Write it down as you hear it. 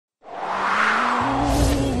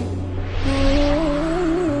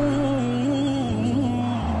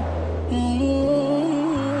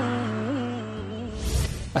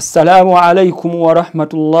السلام عليكم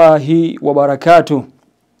ورحمة الله وبركاته.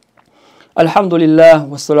 الحمد لله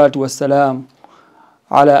والصلاة والسلام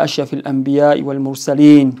على أشرف الأنبياء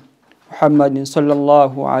والمرسلين محمد صلى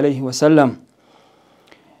الله عليه وسلم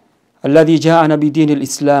الذي جاءنا بدين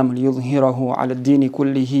الإسلام ليظهره على الدين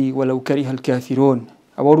كله ولو كره الكافرون.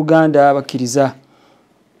 أبوغندا بكريزا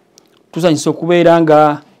tuzanyisa okubeera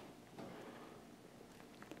nga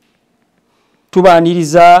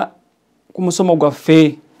tubaaniriza ku musomo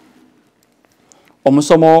gwaffe,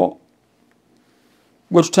 omusomo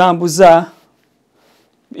gwe tutambuza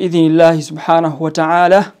biidhinillahi subhanahu wa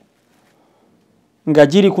ta'ala nga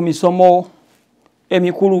giri ku misomo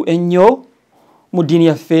emikulu ennyo mu ddiini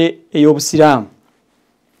yaffe ey'Obusiraamu.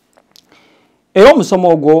 Era omusomo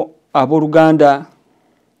ogwo abooluganda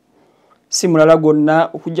si mulala gwonna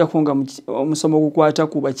okuggyako nga omusomo gukwata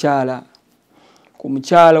ku bakyala, ku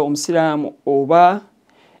mukyala omusiraamu oba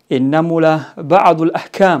ennamula ba'du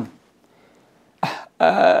al-ahkam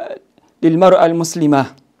للمرأة المسلمة.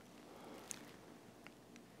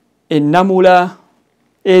 ennamula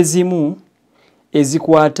ezimu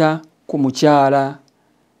ezikwata ku mukyala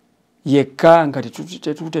yekka nga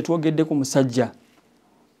tetwogedde ku musajja.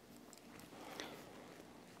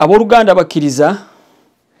 Abooluganda bakkiriza,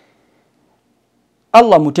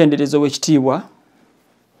 Allah mutenderezo w'ekitiibwa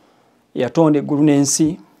yatonda eggulu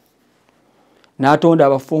n'ensi, n'atonda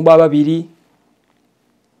abafumbo ababiri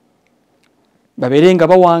babeere nga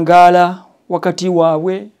bawangaala wakati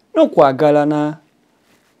waabwe n'okwagalana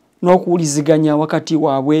n'okuwuliziganya wakati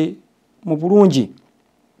waabwe mu bulungi.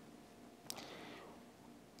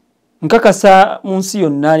 Nkakasa mu nsi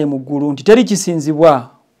yonna ne mu ggulu nti teri kisinzibwa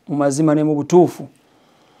mu mazima ne mu butuufu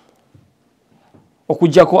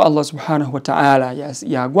okuggyako Allah subhanahu wa ta'ala.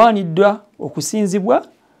 Yagwaniddwa okusinzibwa,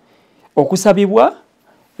 okusabibwa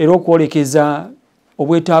era okwolekeza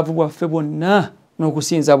obwetaavu bwaffe bwonna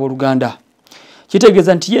n'okusinza abooluganda.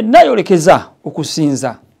 Kitegeeza nti yenna yolekeza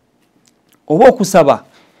okusinza oba okusaba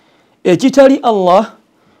ekitali Allah,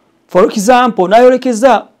 for example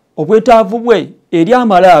n'ayolekeza obwetaavu bwe eri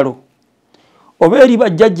amalaalo oba eri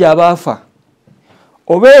bajjajja abaafa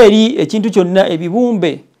oba eri ekintu kyonna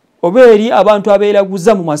ebibumbe oba eri abantu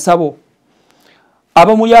abeeraguza mu masabo,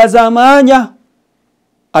 abamulyazaamaanya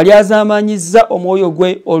alyazaamaanyizza omwoyo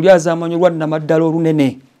gwe olyazaamaanyi olwannamaddala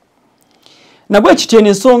olunene. Nabwe kityo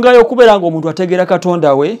ensonga y'okubeera ng'omuntu ategeera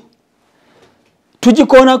Katonda we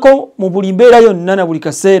tugikoonako mu buli mbeera yonna na buli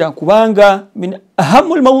kaseera, kubanga min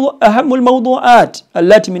ahamul mawdu'at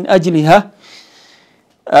allati min ajliha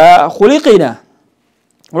khuliqina,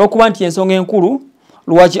 olw'okuba nti ensonga enkulu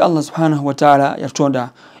lwaki Allah subhanahu wa ta'ala yatutonda.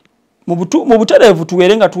 Mu butereevu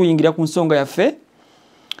tubeere nga tuyingira ku nsonga yaffe.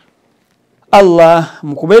 Allah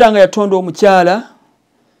mu kubeera nga yatonda omukyala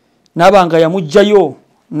n'aba nga yamuggyayo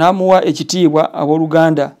n'amuwa ekitiibwa,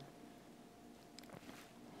 abooluganda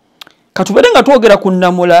katubeere nga twogera ku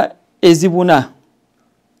nnamula ezibuna.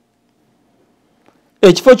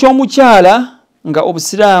 Ekifo ky'omukyala nga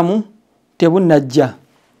Obusiraamu tebunnajja.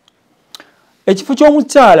 Ekifo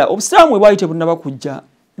ky'omukyala Obusiraamu bwe bwali tebunnaba kujja,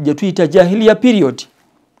 gye tuyita jahiliya period,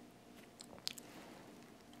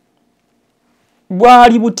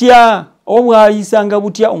 bwali butya oba bwayisanga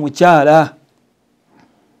butya omukyala?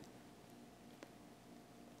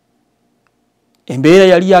 Embeera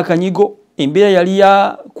yali yakanyigo, embeera yali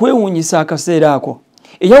ya kwewuunyisa akaseera ako,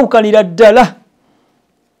 eyawukanira ddala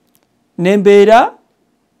n'embeera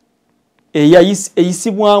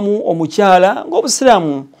eyisibwamu omukyala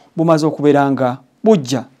ng'Obusiraamu bumaze okubeera nga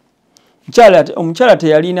bujja. Omukyala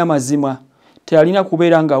teyalina mazima, teyalina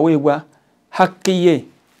kubeera nga aweebwa hakki ye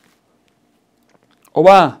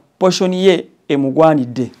oba poshoni ye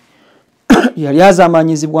emugwanidde. Yali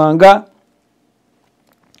azaamanyizibwanga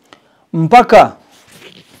mpaka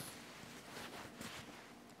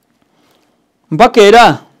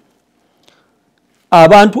era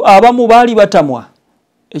abantu abamu baali batamwa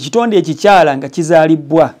ekitonde ekikyala nga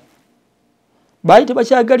kizaalibwa, baali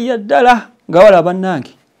tebakyagalira ddala nga balaba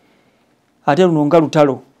bannange ate luno nga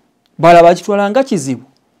lutalo, balaba kitwala nga kizibu.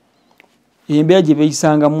 Embeera gye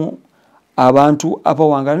beeyisangamu abantu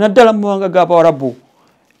abawangala naddala mu mawanga g'Abawarabu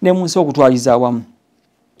ne mu nsi okutwaliza awamu.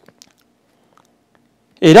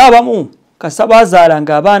 Era abamu kasa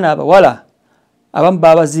baazaalanga abaana abawala, abamu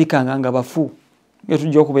baabaziikanga nga bafu, nga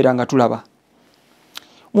tujja okubeera nga tulaba.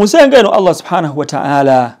 Mu nsenga eno Allah subhanahu wa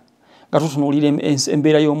ta'ala nga tutunuulira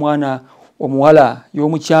embeera y'omwana omuwala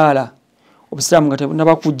y'omukyala Obusiraamu nga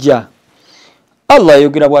tebunnaba kujja, Allah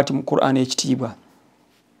ayogera bw'ati mu Qur'an ekitiibwa.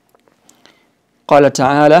 Qala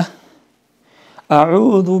ta'ala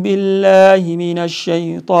أعوذ بالله من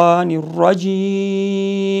الشيطان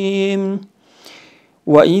الرجيم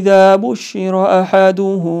وإذا بشر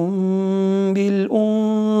أحدهم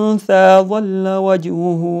بالأنثى ظل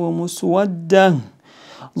وجهه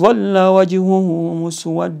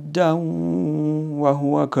مسودا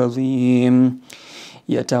وهو كظيم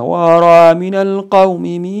يتوارى من القوم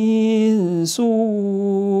من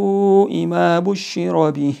سوء ما بشر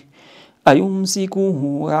به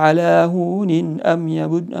أيمسكه على هون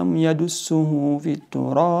أم يدسه في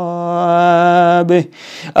التراب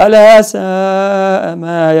ألا ساء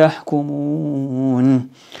ما يحكمون.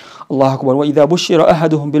 الله أكبر. وإذا بشر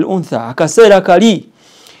أحدهم بالأنثى كسير كلي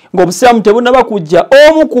ng'obusiramu tebunaba kujja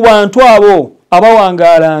omu ku bantu abo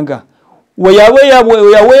abawangalanga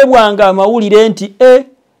weyaweebwanga amawulire nti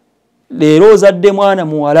leero ozadde mwana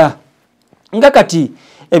muwala. Nga kati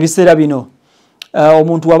ebiseera bino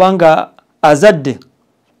omuntu wabanga azadde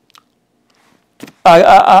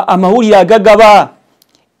amawulire agagaba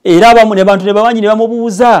era abamu ne bantu ne bamanyi ne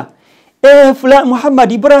bamubuuza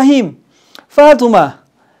Muhammad, Ibrahim, Fatuma,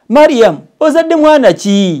 Maryam, ozadde mwana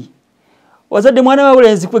ki? Wazadde mwana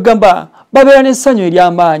wabulenzi kwegamba babeera n'essanyu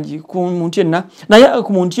ery'amaanyi ku muntu yenna, naye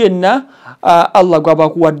ku muntu yenna Allah gwaba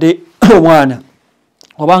kuwadde omwana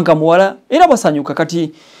obanga muwala era basanyuka.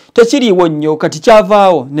 Kati tekiriiwo nnyo, kati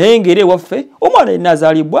kyavaawo naye ngeri ewaffe omwana yenna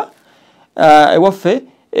azaalibwa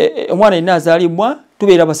omwana yenna azaalibwa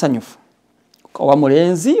tubeera basanyufu, oba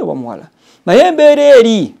mulenzi oba muwala. Naye embeera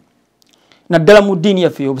eri naddala mu ddiini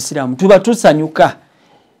yaffe y'Obusiraamu tuba tusanyuka,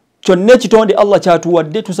 kyonna ekitonde Allah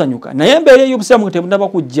kyatuwadde tusanyuka. Naye embeera y'Obusiraamu tebunaba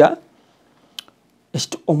kujja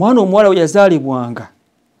omwana omuwala we yazaalibwanga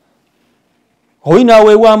oyina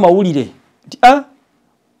aweebwa amawulire nti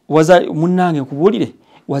munnange nkubuulire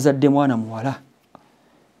wazadde mwana muwala.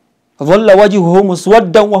 dhalla wajhuhu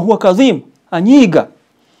muswaddan wa huwa kadhim, anyiiga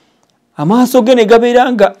amaaso ge ne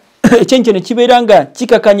gabeeranga ekyenkye ne kibeeranga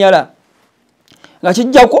kikakanyala nga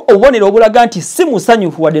kijjako obubonero obulaga nti si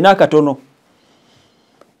musanyufu wadde n'akatono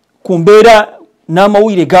ku mbeera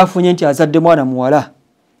n'amawulire gafunye nti azadde mwana muwala.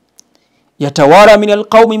 Yatawaara min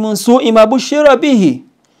alqawmi min suu'i ma bushira bihi,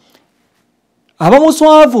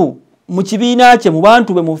 abamuswavu mu kibiina kye, mu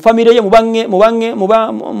bantu be, mu famire ye, mu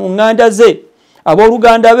ŋŋanda ze,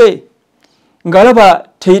 abooluganda be, ng'alaba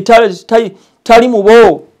tali mu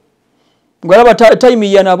bo, ng'alaba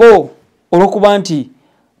tayimiya nabo olw'okuba nti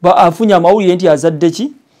afunye amawulire nti azadde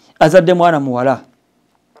ki? Azadde mwana muwala.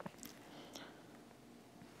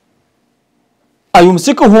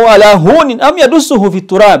 Ayumsikuhu ala hunin am yadussuhu fi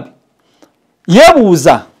turabi,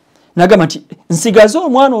 yeebuuza nagamba nti nsigaze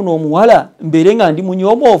omwana ono omuwala mbeere nga ndi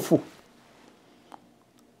munyoomoofu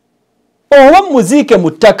oba muziike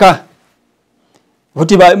mu ttaka.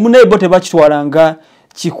 Munaye bo tebakitwalanga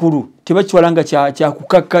kikulu, tebakitwalanga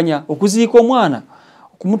kyakukakkanya okuziika omwana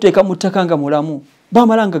okumuteeka mu ttaka nga mulamu,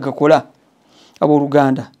 bamala nga gakola.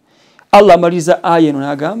 Abooluganda, Allah amaliriza aya eno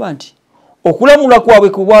n'agamba nti okulamula kwabwe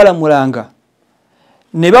kubwalamulanga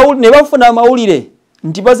ne bafuna amawulire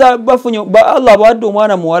nti bafunye Allah abawadde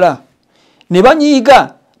omwana muwala, ne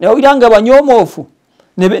banyiiga ne bawulira nga banyoomoofu,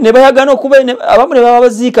 ne bayagana okuba abamu ne baba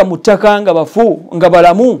baziika mu ttaka nga bafu nga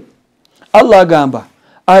balamu. Allah agamba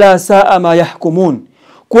ala saa ma yahkumun,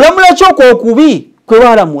 kulamula kyokwokubi kwe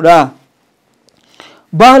baalamula.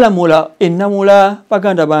 Baalamula ennamula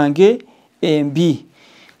baganda bange embi.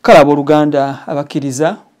 Kale abooluganda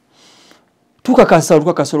abakkiriza tukakasa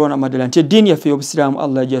olwa namadala nti eddiini yaffe y'Obusiraamu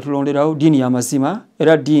Allah gyatulonderawo ddiini y'amazima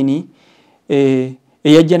era ddiini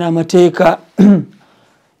eyajja n'amateeka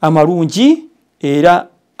amalungi era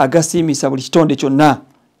agasiimisa buli kitonde kyonna.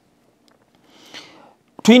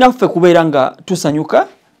 Tulina ffe kubeera nga tusanyuka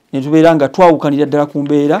ne tubeera nga twawukanira ddala ku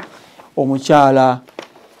mbeera omukyala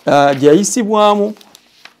gye yayisibwamu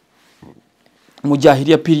mu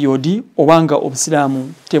jahiliya period obanga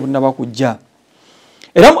Obusiraamu tebunaba kujja.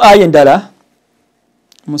 Era mu aya endala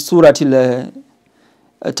mu surati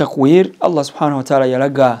Takwir Allah subhanahu wa ta'ala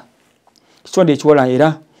yalaga kitonde ekiwola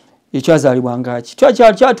era ekyazaalibwanga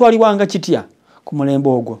kyatwalibwanga kitya ku mulembe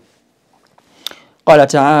ogwo. Qala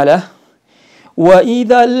ta'ala wa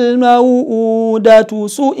idha al-maw'udatu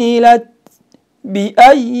su'ilat bi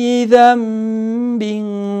ayyi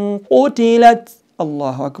dhanbin qutilat.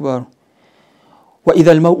 Allahu akbar. Wa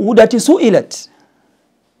idha al-maw'udatu su'ilat,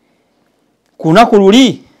 kunaku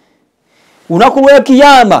luli, lunaku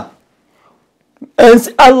lw'ekiyama,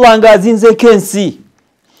 ensi Allah ng'azinzeeko ensi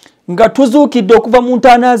nga tuzuukidde okuva mu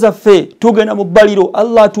ntaana zaffe tugenda mu bbaliro,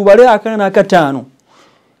 Allah tubale akana n'akataano,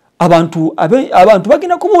 abantu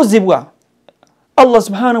bagenda kubuuzibwa. Allah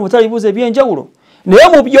subhanahu wa ta'ala ibuuza ebyenjawulo, naye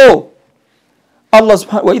mu byo Allah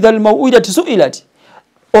subhanahu wa idha al-maw'udatu su'ilat,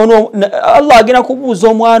 ono Allah agenda kubuuza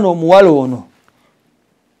omwana omuwala ono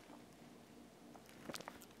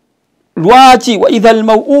lwaki wa idha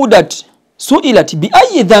almawudat suilat bi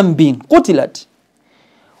ayi dhanbin qutilat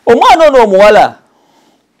omwana ono omuwala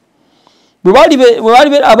bwe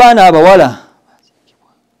bali abaana abawala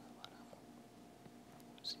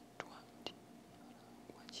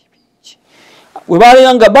bwe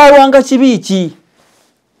balanga balwanga kibi ki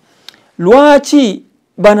lwaki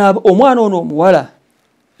bana omwana ono omuwala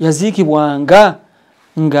yaziikibwanga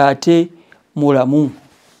ng'ate mulamu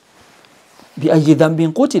bi ayi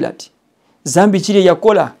dhanbin qutilat zambi kiri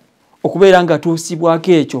yakola okubeera nga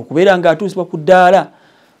atuusibwako ekyo okubeera nga atuusibwa ku ddaala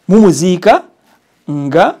mumuziika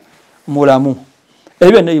nga mulamu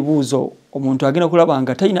ebyo byonna ebibuuzo omuntu agenda kulaba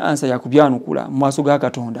nga talina ansa yakubyanukula mu maaso ga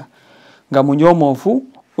Katonda nga munyomoofu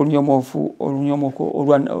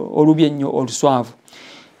olubi ennyo oluswavu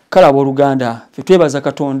kale abooluganda ffe twebaza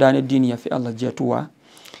Katonda n'eddiini yaffe Allah gye yatuwa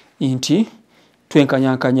nti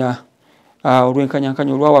twenkanyankanya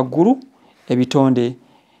olwenkanyankanya olwa waggulu ebitonde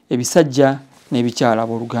ebisajja n'ebikyala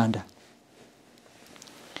abooluganda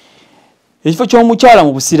ekifo ky'omukyala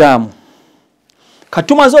mu busiraamu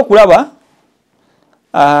katumaze okulaba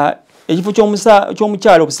ekifo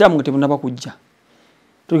ky'omukyala obusiraamu nga tebunaba kujja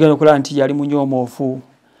tugenda okulaba nti yali munyomoofu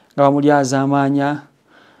nga bamulyaza amaanya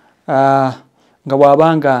nga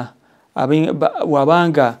bwabanga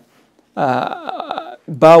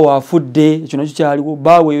baawe afudde ekyo nakyo kyaliwo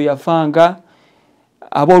baawe eyo yafanga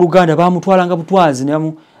abooluganda bamutwalanga butwazi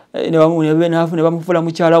ne bamufuula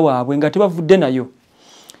mukyala waabwe nga tebavudde nayo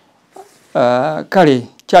kale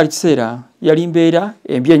kyali kiseera yali mbeera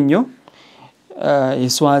embi ennyo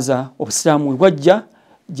eswaza obusiraamu we bwajja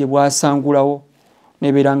gye bwasangulawo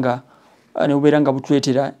nebubeera nga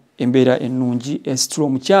butuleetera embeera ennungi esitula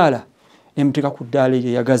omukyala nemuteeka ku ddaala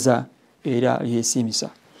eryeyagaza era lyesiimisa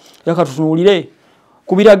era katutunuulire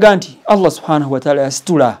kubiraga nti Allah subhanahu wa ta'ala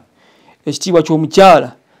yasitula ekitiibwa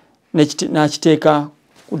ky'omukyala n'akiteeka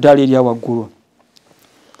ku ddaala erya waggulu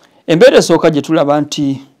embeera esooka gye tulaba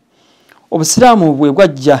nti obusiraamu bwe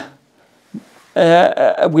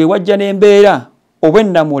wajja n'embeera oba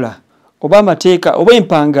ennamula oba amateeka oba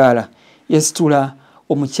empangaala yasitula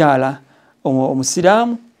omukyala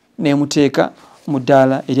omusiraamu nemuteeka mu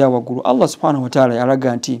ddaala erya waggulu Allah subhanahu wa ta'ala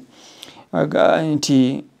yalaga nti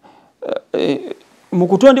mu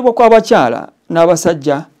kutondebwa kw'abakyala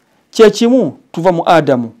n'abasajja kyekimu tuva mu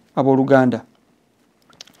Adamu abooluganda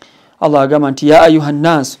Allah agamba nti ya ayuha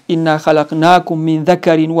nnaasu inna khalaqnakum min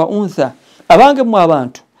dhakarin wa untha abange mu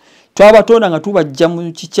abantu twabatonda nga tubajja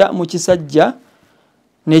mu kisajja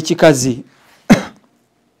n'ekikazi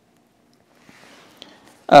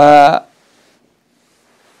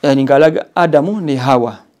yani ngalaga Adamu ne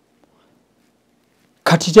Hawa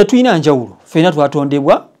kati tetulina njawulo ffena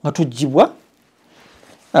twatondebwa nga tujjibwa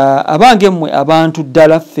abange mmwe abantu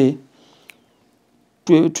ddala ffe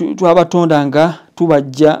twabatonda nga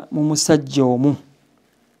tubajja mu musajja omu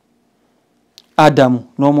Adamu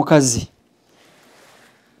n'omukazi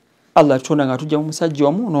Allah tutonda nga tujja mu musajja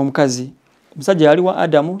omu n'omukazi omusajja yali wa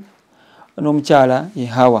Adamu n'omukyala ye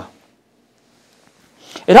Hawa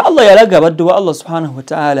era Allah yalaga abaddu wa Allah subhanahu wa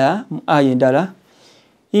ta'ala mu aya endala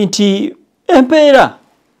nti empeera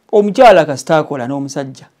omukyala kasitaakola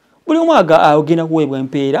n'omusajja buli omu agenda kuweebwa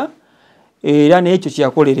empeera era n'ekyo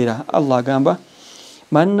kyeyakolerera Allah agamba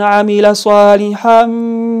man amila salihan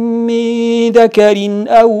min dhakarin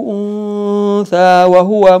aw untha wa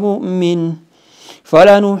huwa mu'min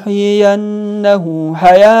falanuhyiyannahu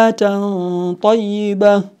hayatan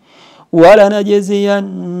tayyibah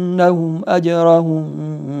ولنجزينهم أجرهم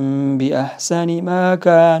بأحسن ما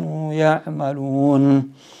كانوا يعملون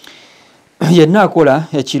yenna akola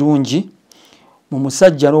ekirungi mu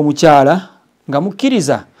musajja n'omukyala nga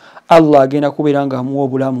mukkiriza Allah agenda kubeera nga amuwa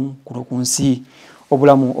obulamu kuno ku nsi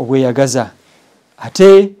obulamu obweyagaza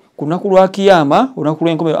ate ku lunaku lwa kiyama olunaku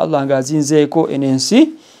lw'enkomerero Allah nga azinzeeko enensi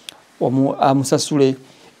amusasule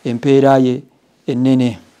empeera ye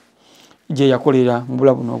ennene gye yakolera mu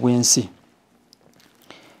bulamu buno obw'ensi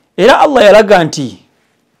era Allah yalaga nti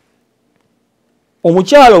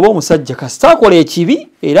omukyala oba omusajja kasita akola ekibi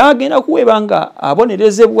era agenda kuweeba nga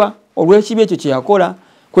abonerezebwa olw'ekibi ekyo kye yakola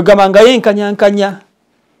kwegamba nga yenkanyankanya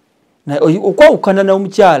okwawukana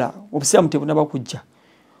n'omukyala obusiraamu tebunaba kujja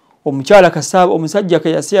omukyala kasaba omusajja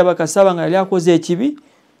kayasaba kasaba nga yali akoze ekibi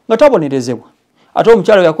nga tabonerezebwa ate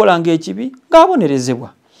omukyala yakolanga ekibi ng'abonerezebwa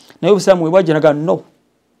naye obusiraamu bwe bwajja naga no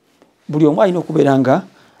buli omu alina okubeera nga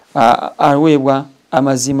aweebwa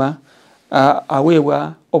amazima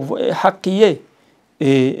aweebwa hakki ye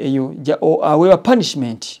eyo aweebwa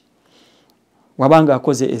punishment wabanga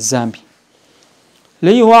akoze ezambi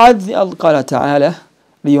liyuadhi qala ta'ala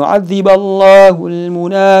ليعذب الله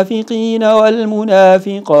المنافقين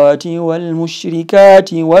والمنافقات والمشركات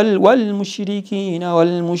والمشركين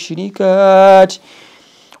والمشركات.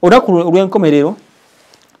 olunaku olw'enkomerero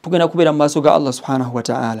tugenda kubeera mu maaso ga Allah subhanahu wa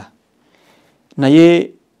ta'ala,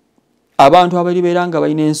 naye abantu abalibeera nga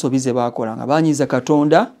balina ensobi ze baakola nga banyiiza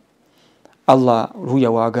Katonda, Allah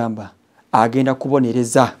ruya wagamba agenda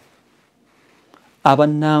kubonereza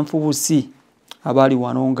abannanfubusi abali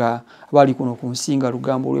wano nga abali kuno ku nsi nga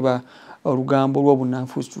olugambo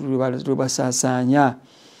lw'obunnanfubusi lwe basaasaanya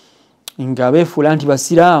nga beefuula nti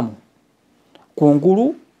basiraamu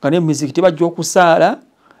kungulu nga ne mu mizikiti bajja okusaala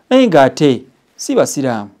naye ng'ate si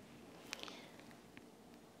basiraamu.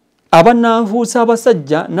 Abannanfuusi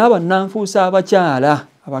abasajja n'abannanfuusi abakyala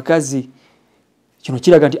abakazi, kino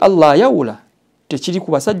kiraga nti Allah ayawula, tekiri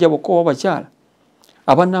ku basajja bokka oba bakyala.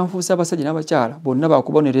 Abannanfuusi abasajja n'abakyala bonna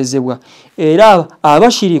bakubonerezebwa, era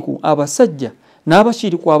abashiriku abasajja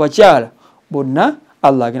n'abashiriku abakyala bonna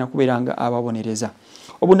Allah agenda kubeera nga ababonereza.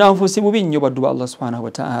 Obunnanfuusi bubi nnyo baddu ba Allah subhanahu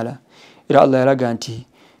wa ta'ala, era Allah yalaga nti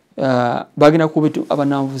bagenda kubeera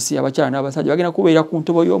abannanfuusi abakyala n'abasajja bagenda kubeera ku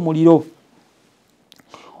ntobo y'omuliro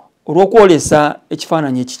olw'okwolesa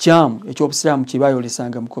ekifaananyi ekikyamu eky'obusiraamu kye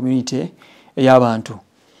baayolesanga mu community ey'abantu.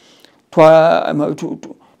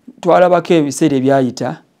 Twalabako ebiseera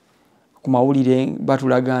ebyayita ku mawulire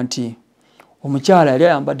batulaga nti omukyala yali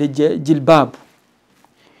ayambadde jilbaabu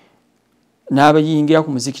n'abayingira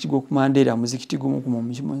ku muzikiti gw'okumandeera, muzikiti gumu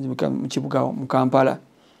mu kibuga mu Kampala.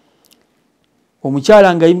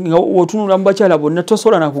 Omukyala nga otunula mu bakyala bonna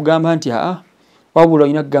tosobola nakugamba nti wabula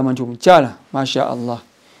olina kugamba nti omukyala masha Allah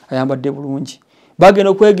ayambadde bulungi.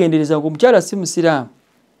 Bagenda okwegendereza ngo omukyala si musiraamu,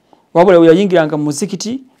 wabula we yayingiranga mu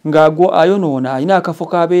muzikiti ng'agwo ayonoona, alina akafo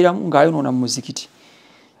k'abeeramu ng'ayonoona mu muzikiti.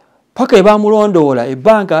 Paka ebamulondoola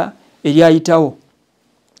ebbanga eryayitawo,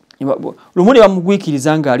 lumu ne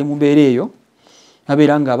bamugwikiriza ng'ali mu mbeera eyo,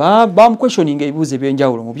 abeera nga bamukwestioninga ebibuuzo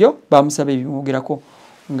eby'enjawulo mu byo bamusaba ebimwogerako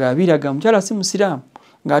nga biraga mukyala si musiraamu,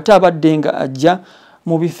 ng'ate abadde nga ajja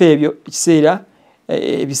mu bifo ebyo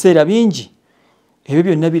ebiseera bingi. Ebyo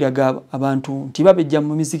byonna biraga abantu nti babejja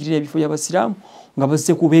mu mizikiti n'ebifo by'abasiraamu nga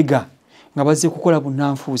bazze kubega, nga bazze kukola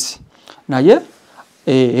bunnanfuusi. Naye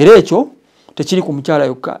era ekyo tekiri ku mukyala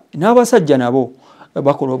yokka, n'abasajja nabo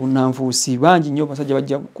bakola obunnanfuusi bangi nnyo. Abasajja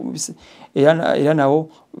bajja era nabo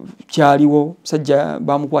kyaliwo, musajja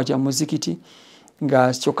bamukwatira mu muzikiti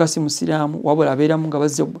nga kyokka si musiraamu, wabula abeeramu nga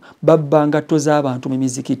bazze babba ngatto z'abantu mu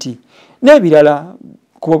mizikiti n'ebirala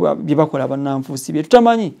bye bakola bannanfuusi bye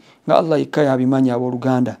tutamanyi nga Allah yekka yabimanya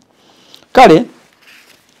abooluganda. Kale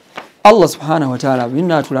Allah subhanahu wa ta'ala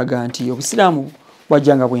binatulaga nti obusiraamu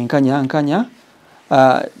bwajja nga bwenkanyankanya,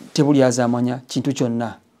 tebuli azaamanya kintu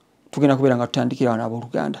kyonna. Tugenda kubeera nga tutandikira wano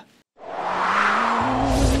abooluganda.